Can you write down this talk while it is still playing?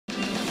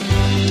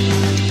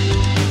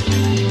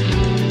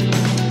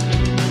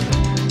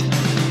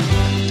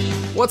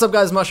What's up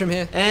guys, Mushroom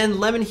here. And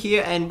Lemon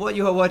here, and what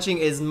you are watching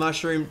is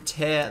Mushroom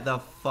tear the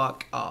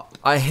fuck up.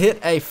 I hit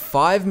a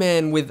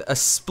 5-man with a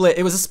split.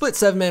 It was a split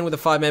 7-man with a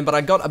 5-man, but I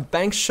got a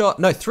bank shot,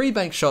 no, 3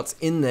 bank shots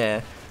in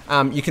there.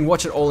 You can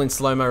watch it all in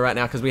slow-mo right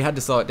now because we had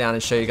to slow it down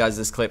and show you guys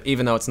this clip,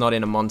 even though it's not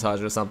in a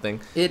montage or something.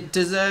 It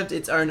deserved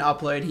its own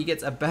upload. He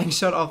gets a bank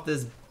shot off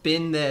this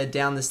bin there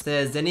down the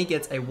stairs, then he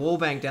gets a wall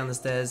bank down the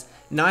stairs,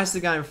 nice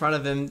the guy in front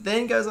of him,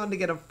 then goes on to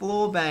get a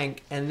floor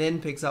bank, and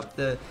then picks up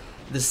the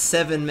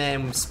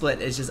 7-man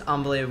split. It's just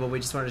unbelievable. We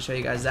just wanted to show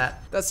you guys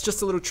that. That's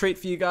just a little treat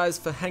for you guys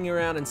for hanging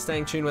around and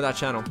staying tuned with our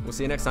channel. We'll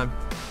see you next time.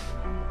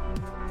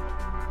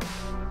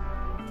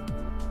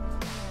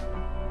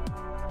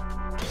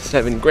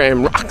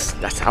 7-gram rocks,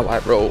 that's how I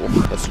roll.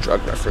 That's a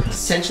drug reference.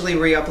 Essentially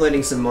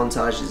re-uploading some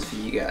montages for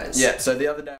you guys. Yeah, so the other day